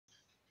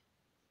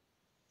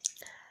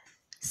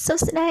សួ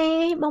ស្តី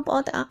បងប្អូ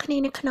នទាំងអស់គ្នា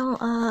នៅក្នុង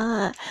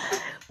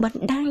ប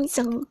ណ្ដាញស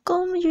ង្គ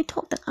ម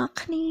YouTube ទាំងអស់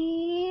គ្នា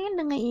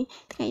នឹង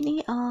ថ្ងៃនេះ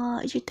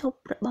YouTube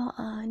របស់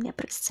អ្នក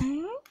ប្រឹក្សា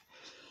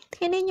ថ្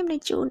ងៃនេះខ្ញុំនឹ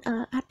ងជូន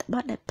អត្ថប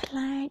ទដែលប្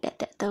លែកដែល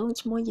តកតង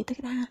ជាមួយនិយាយទៅ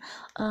ថា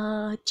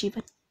ជី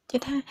វិតគេ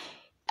ថា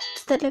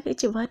ស្ទើរលើ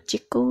ជីវិតជា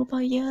គូរប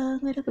ស់យើ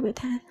ងឬក៏វា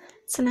ថា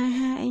ស្នេ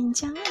ហាអីអញ្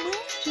ចឹង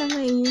ណានឹង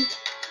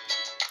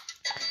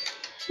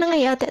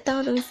ឲ្យតកតង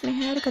រឿងស្នេ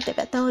ហាឬក៏ត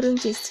កតងរឿង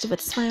ជីវិត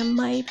ស្វា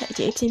មីភរិ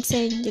យាផ្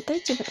សេងនិយាយទៅ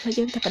ជីវិតរបស់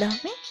យើងតែម្ដង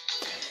ណា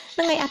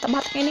នឹងឲ្យអត្ថប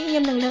ទថ្ងៃនេះខ្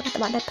ញុំនឹងលើកអត្ថ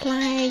បទដែលប្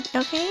លែក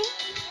អូខេ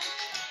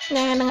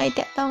ណានឹងឲ្យ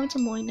តកតងជា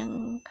មួយនឹង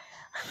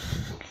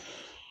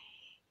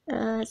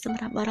សម្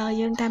រាប់បរិយា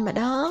យើងតែម្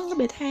ដង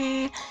វាថា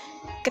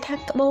គេថា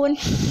ក្បួន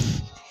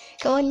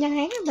ញ៉ាំ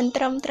មិន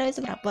ត្រឹមត្រូវស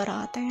ម្រាប់បរិ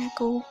យាតា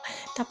គូ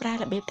តែប្រើ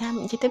របៀបថា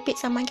និយាយទៅពាក្យ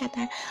សាមញ្ញគេ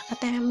ថា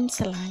តាម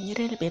ស្រឡាញ់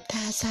ឬរបៀប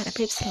ថាសារ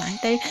ភាពស្រឡាញ់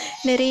ទៅ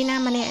នារីណា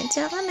ម្នាក់អញ្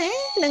ចឹងណា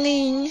នឹងឯ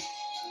ង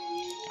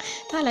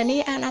តែឥឡូវនេះ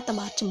អានអត្ថប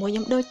ទជាមួយខ្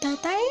ញុំដូចទៅ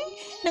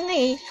នឹង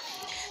ឯង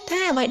ថា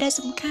អ្វីដែល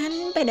សំខាន់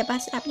ពេលដែលបាន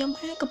ស្ដាប់ខ្ញុំ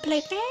ហើយកុំភ្លេ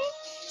ចណា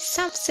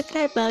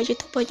Subscriber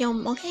YouTube របស់ខ្ញុំ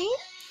អូខេ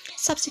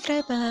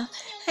Subscriber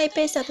ហើយ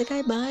ពេល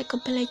Subscriber កុំ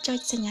ភ្លេចចុច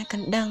សញ្ញាក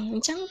ណ្ដឹងអ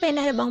ញ្ចឹងពេល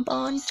ណាបងប្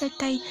អូនចុច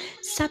តែ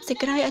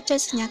Subscribe ឲ្យចុច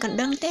សញ្ញាកណ្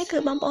ដឹងទេគឺ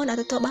បងប្អូនអាច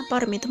ទទួលបានព័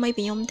ត៌មានថ្មី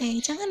ពីខ្ញុំទេអ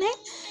ញ្ចឹងណា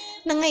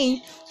ហ្នឹងហើយ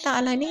តើឥ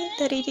ឡូវនេះ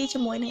ទៅរីករាយជា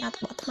មួយនឹងអត្ថ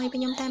បទថ្មីពី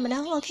ខ្ញុំតែម្ដ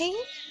ងអូខេ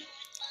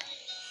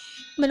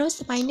មនុស្ស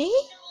សម័យនេះ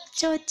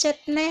ចូលចិត្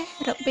តណាស់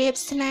របៀប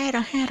ស្នេហ៍រ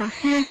ហ័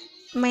ស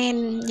មែន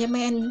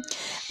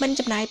មិន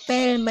ចំណាយពេ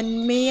លមិន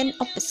មាន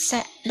ឧបស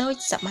គ្គដូច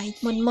សម័យ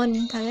មុន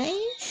ទៅឯង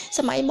ស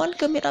ម័យមុន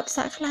គឺមានឧបស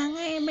គ្គខ្លាំង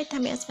ឯងមិនថា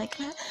មានសម័យ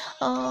ខ្លះ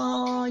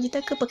និយាយទៅ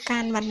គឺប្រកា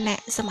ន់វណ្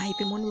ណៈសម័យ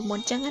ពីមុនអ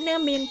ញ្ចឹងណា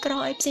មានក្រ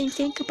អីផ្សេង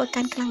គឺប្រកា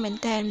ន់ខ្លាំងមែន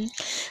តើ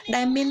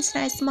ដែលមានស្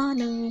នេហ៍ស្មោះ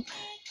នឹង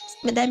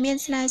មិនដែលមាន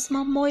ស្នេហ៍ស្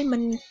មោះមួយមិ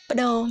នប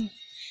ដូរ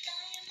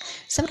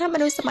សម្រាប់ម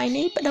នុស្សសម័យ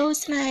នេះបដូរ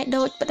ស្នេហ៍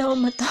ដូចបដូរ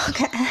ម៉ូតូ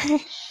កា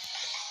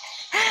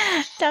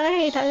ទៅ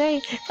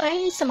អី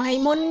សម័យ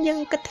មុនយើង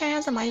គិតថា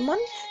សម័យមុន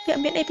វា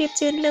មានអីភាព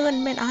ជឿនលឿន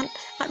មែនអត់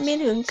មាន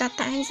រឿងកាត់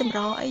តែងសម្រ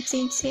អីផ្សេ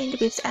ងរ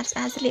បៀបស្អាត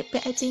ស្លៀកពា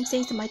ក់អីផ្សេ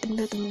ងសម័យទំ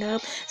នើប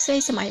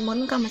សម័យមុន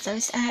ក៏មិនសូវ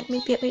ស្អាតមា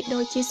នភាពអីដូ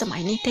ចជាសម័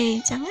យនេះទេអ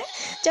ញ្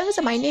ចឹងស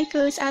ម័យនេះ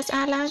គឺស្អា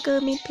តឡើងគឺ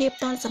មានភាព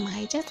តលសម័យ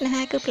អញ្ចឹងស្នេ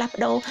ហាគឺផ្លាស់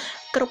ប្ដូរ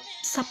គ្រប់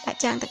សពប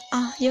ច្ចៈទាំងអ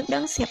ស់យើងដឹ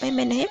ងស្រាប់ឯ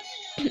មែនទេ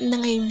ហ្នឹ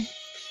ងឯង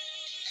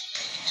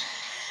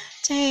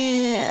ចា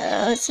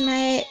ស្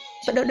នេហ៍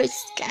បដូរដូច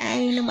ស្កាយ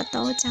នឹងម៉ូ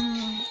តូចឹង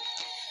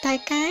តែ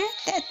ការ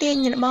តាក់ទាញ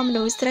របស់ម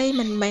នុស្សស្រី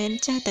មិនមែន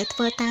ចេះតែធ្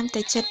វើតាម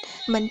តែចិត្ត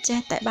មិនចេះ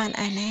តែបាន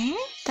ឯណា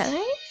តើ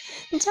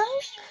អញ្ចឹង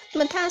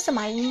មិនថាស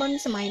ម័យមុន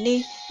សម័យនេះ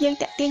យើង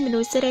តាក់ទាញមនុ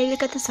ស្សស្រីឬ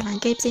ក៏ទៅស្រឡា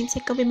ញ់គេផ្សេង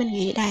ក៏វាមិន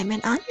ងាយដែរមែ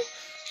នអត់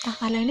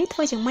តោះឥឡូវនេះធ្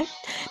វើយ៉ាងម៉េច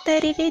តែ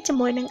រីករាយជា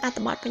មួយនឹងអត្ថ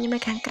បទរបស់ខ្ញុំនៅ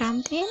ខាងក្រោម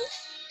ទៀត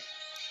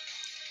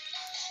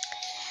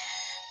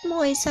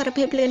មួយសារ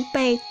ភាពលឿន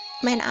ពេក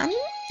មែនអត់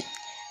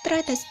ត្រូ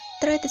វតែ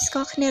ស្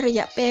គាល់គ្នារ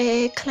យៈពេល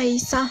ខ្លី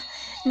សោះ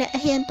អ្នក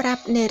ហ៊ានប្រា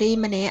ប់នារី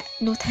ម្នាក់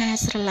នោះថា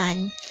ស្រឡា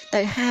ញ់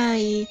ទៅហើ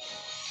យ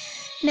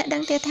អ្នកដឹ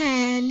ងទេថា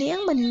នាង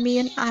មិនមា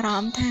នអារ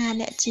ម្មណ៍ថា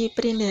អ្នកជា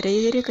ព្រាននារី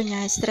ឬកញ្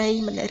ញាស្រី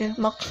មិនរើស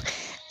មក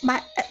បា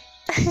ក់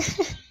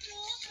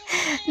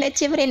អ្នក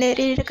ជាព្រាននា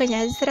រីឬកញ្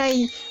ញាស្រី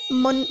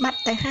មុនបា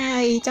ត់ទៅហើ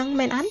យអញ្ចឹង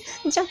មែនអត់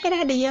អញ្ចឹងពេលណា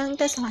ដែលយើង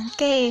ទៅស្រឡាញ់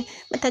គេ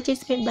មិនថាជា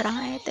ស្រីបរោះ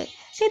អីទៅ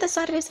គេទៅស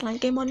តវាស្រឡាញ់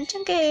គេមុនអញ្ចឹ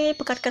ងគេ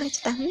ប្រកាសក្រឹងចិ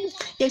ត្តថា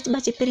យើងច្បា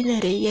ស់ជាព្រាននា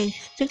រីឯង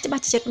យើងច្បា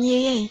ស់ជាចិត្តញី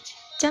ឯង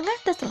ចឹង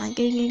ទៅស្រឡាញ់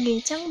គេងាយ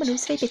ចឹងមនុស្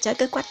សស្រីទៅចើ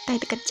គឺគាត់តែ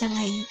គិតចឹង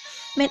ហើយ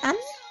មែនអ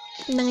ត់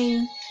នឹងឯង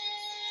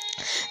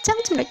ចឹង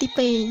ចំណុចទី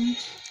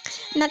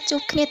2ណាត់ជួ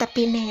បគ្នាតែ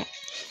2នាក់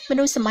ម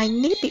នុស្សសម័យ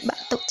នេះពិបាក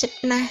ទុកចិត្ត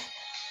ណាស់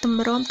ត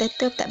ម្រាំតែ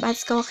ទើបតែបាន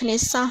ស្គាល់គ្នា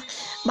សោះ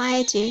បែរ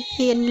ជា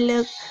ហ៊ានលើ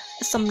ក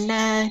សំ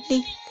ណើ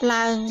នេះ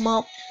ឡើងម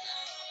ក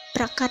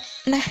ប្រកាស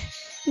ណាស់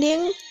នាង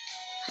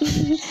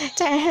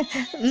ចា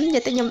និយា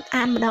យទៅខ្ញុំ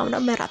អានម្ដង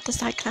មានរាប់ទៅ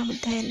សាច់ខ្លាំងមែន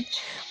ទែន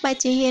បែរ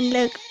ជាហ៊ាន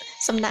លើក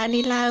សំណើ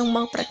នេះឡើងម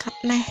កប្រកាស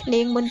ណាស់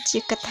នាងមុនជា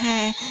កថា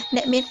អ្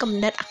នកមានគំ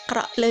និតអាក្រ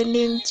ក់លើ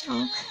នាងច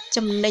ង់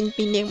ចំណេញ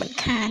ពីនាងមិន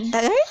ខាន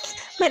ទៅ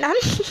មែនអ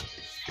ត់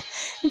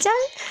អញ្ចឹង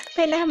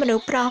ពេលណាមនុ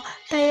ស្សប្រុស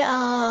ទៅ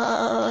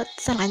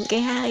ស្រឡាញ់គេ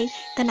ហើយ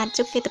តែណាត់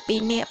ជួបគេទៅ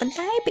2នាក់ប៉ុន្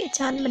តែពាក្យ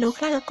ច្រើនមនុស្ស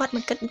ខ្លះក៏គាត់មិ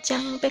នគិតអញ្ចឹ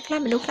ងពេលខ្លះ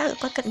មនុស្សខ្លះក៏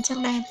គាត់គិតអញ្ចឹង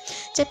ដែរ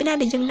ចេះពីណា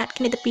ដែលយើងណាត់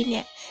គ្នាទៅ2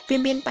នាក់វា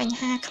មានបញ្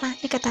ហាខ្លះ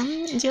គេគាត់ថា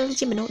យើង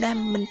ជាមនុស្សដែល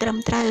មិនត្រឹម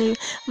ត្រូវ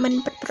មិន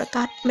ពិតប្រាក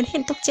ដមិនហ៊ា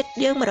នទុកចិត្ត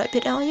យើង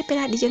 100% ពេល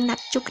ណាដែលយើងណា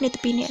ត់ជួបគ្នាទៅ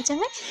2នាក់អញ្ចឹង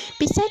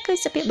ពិសេសគឺ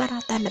សភាពបារ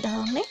ម្ភតែម្ដ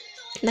ងណា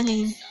ហ្នឹងឯ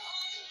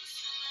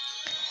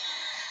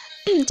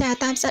ងចា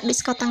តាមសិស្សដូច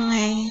ស្កតថ្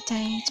ងៃ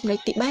ចាចំណុច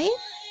ទី3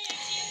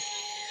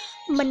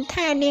មិន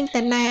ថានាង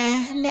តាណា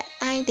អ្នក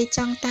តែងតែច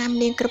ង់តាម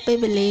នាងគ្រប់ពេល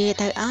វេលា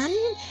ទៅអន់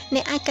អ្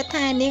នកអាចគិត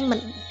ថានាងមិន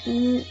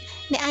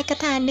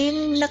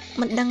នឹក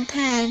មិនដឹង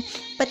ថា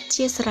ពិត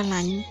ជាស្រ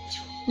ឡាញ់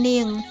នា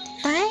ង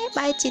តែ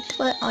បែរជាធ្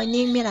វើឲ្យ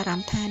នាងមានអារ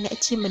ម្មណ៍ថាអ្នក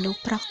ជាមនុស្ស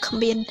ប្រុសគ្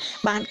មាន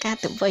បានការ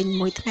ទៅវិញ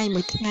មួយថ្ងៃ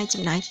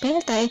ចំណាយពេល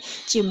តែ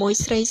ជាមួយ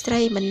ស្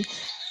រីមិន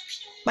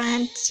បាន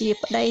ជា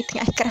ប្តីថ្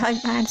ងៃក្រោយ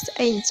បានស្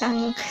អីអញ្ចឹង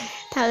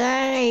ត្រូវ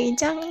ហើយអ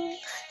ញ្ចឹង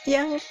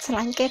យើងឆ្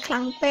លាញ់គេខ្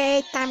លាំងពេក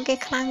តាមគេ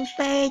ខ្លាំង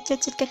ពេកចិ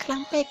ត្តគេខ្លាំ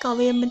ងពេកក៏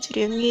វាមិនជា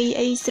រឿងងាយ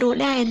អីស្រួល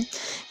ដែរ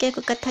គេ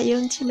ក៏គិតថាយើ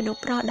ងជាមនុស្ស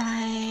ប្រុសដែ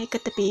រគិ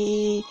តទៅពី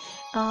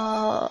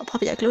ផល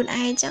ប្រយោជន៍ខ្លួន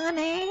ឯងចឹង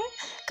ណា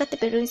គិតទៅ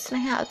ពីរឿងស្នេ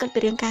ហាគិតពី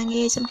រឿងការ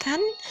ងារសំខា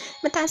ន់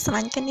មិនថាឆ្លា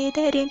ញ់គ្នា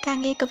ទេរឿងការ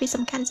ងារក៏វា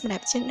សំខាន់សម្រា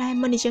ប់យើងដែរ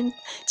មុននេះយើង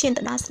ឈាន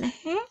ទៅដល់ស្នេ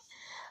ហា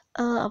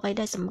អ្វី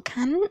ដែលសំ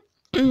ខាន់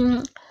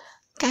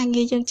ការ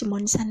ងារយើងជាមុ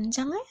នសិន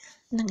ចឹង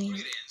ហ្នឹងឯង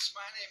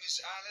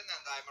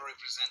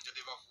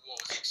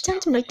ចឹង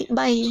ចំណុចទី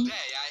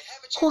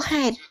3ហួស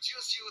ហេតុ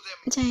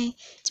ចា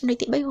ចំណុច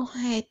ទី3ហួស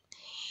ហេតុ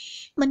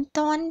មិនត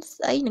ន់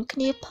ស្អីនឹងគ្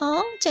នាផ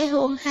ងចេះ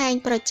ហួងហែង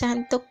ប្រចាំ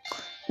ទុក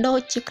ដូ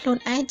ចជាខ្លួន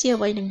ឯងជា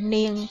អ្វីនឹង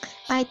នាង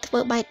បែបធ្វើ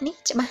បែបនេះ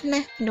ច្បាស់ណា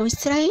ស់មនុស្ស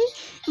ស្រី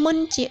មុន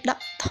ជាដក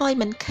ថយ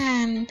មិនខា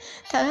ន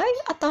ទៅហើយ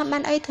អត់តបា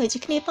នអីត្រូវជា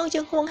គ្នាផង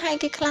យើងហួងហែង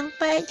គេខ្លាំង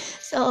ពេក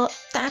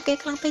តាគេ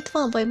ខ្លាំងពេកធ្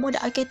វើអ្វីមួយដែ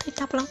លឲ្យគេធ្វើ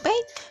ចាប់ខ្លាំងពេក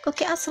ក៏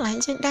គេអត់ស្រឡាញ់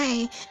យើងដែរ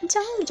អញ្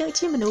ចឹងយើង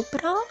ជាមនុស្ស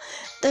ប្រុស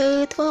ទៅ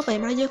ធ្វើអ្វី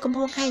មកយើងកំ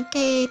ហួងហែង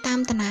គេតាម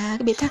តាណា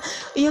គេនិយាយថា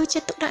យកចិ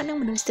ត្តទុកដាក់នឹង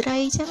មនុស្សស្រី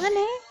អញ្ចឹង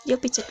ណាយក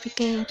ពីចិត្តពី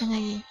គេហ្នឹង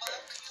ហើយ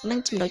នឹង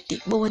ចំណុចទី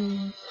4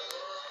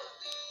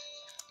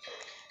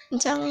អ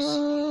ញ្ចឹង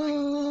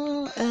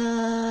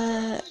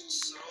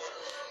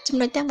ចំ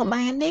ណុចទាំងប្រ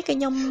មាណនេះគឺ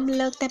ខ្ញុំ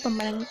លើកតែប្រ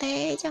មាណទេ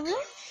អញ្ចឹង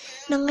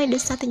នឹងឲ្យដូ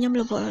ចតែខ្ញុំ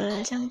រវល់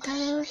អញ្ចឹង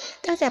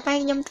ទៅតែបែរ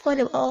ខ្ញុំធ្វើវី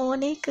ដេអូ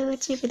នេះគឺ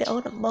ជាវីដេអូ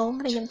ដំបូង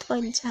ដែលខ្ញុំធ្វើ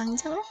អញ្ចឹង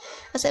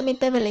អត់ស្អីមាន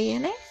ពេលវេលា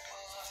ណា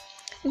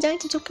អញ្ចឹង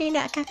ជួបគ្នា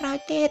នៅឱកាសក្រោយ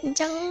ទៀតអញ្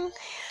ចឹង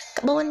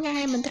ក្បួនញ៉ា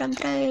យមិនត្រឹម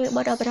ត្រូវ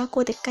បើដល់គួ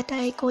រតែគិត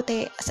ហើយគួរតែ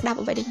ស្ដាប់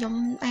អ្វីដែលខ្ញុំ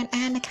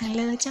អាននៅខាង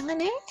លើអញ្ចឹងណា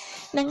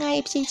ហ្នឹងហើយ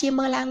ព្យាយាម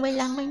មើលឡើងវិ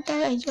ញទៅ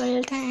ឲ្យយ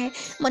ល់ថា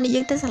មុននេះ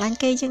យើងទៅស្រឡាញ់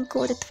គេយើង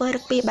គួរតែធ្វើរ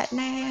កពីបែប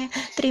ណា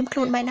ត្រៀមខ្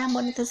លួនបែបណា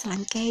មុនទៅស្រឡា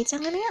ញ់គេអញ្ចឹ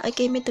ងណាឲ្យ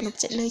គេមានទំនុក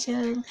ចិត្តលើយើ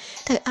ង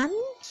ត្រូវអន់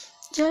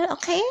យល់អូ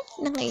ខេ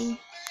ហ្នឹងហើយ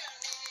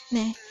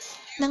ណែ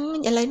នឹង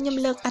ឥឡូវខ្ញុំ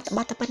លើកអត្ថប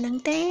ទតែប៉ុណ្្នឹង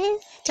ទេ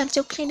ចាំ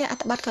ជួបគ្នានៅអ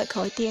ត្ថបទក្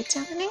រោយៗទៀតអញ្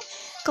ចឹងណា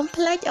កុំ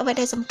ភ្លេចអ្វី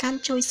ដែលសំខាន់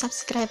ជួយ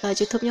Subscribe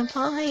YouTube ខ្ញុំផ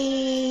ងហើយ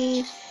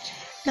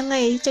ហ្នឹង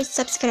ហើយចុច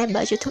Subscribe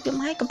YouTube ខ្ញុំ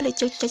ហើយកុំភ្លេច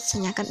ចុចស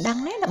ញ្ញាកណ្ដឹង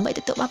ណាដើម្បី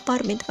ទទួលបានព័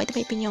ត៌មានថ្មីៗ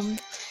ពីខ្ញុំ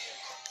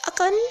អរ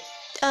គុណ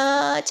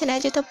channel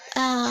YouTube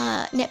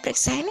អ្នកប្រឹ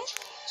ក្សាណា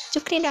ជួ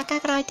បគ្នានៅឱកាស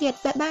ក្រោយទៀត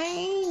បាយបាយ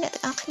អ្នក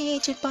ទាំងអស់គ្នា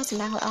ជួយពរសំ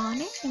ណាងល្អ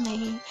ណាហ្នឹងហើ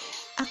យ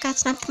ឱកាស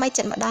ឆ្នាំថ្មី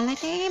ចិត្តមកដល់ហើយ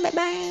ទេបាយ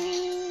បា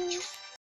យ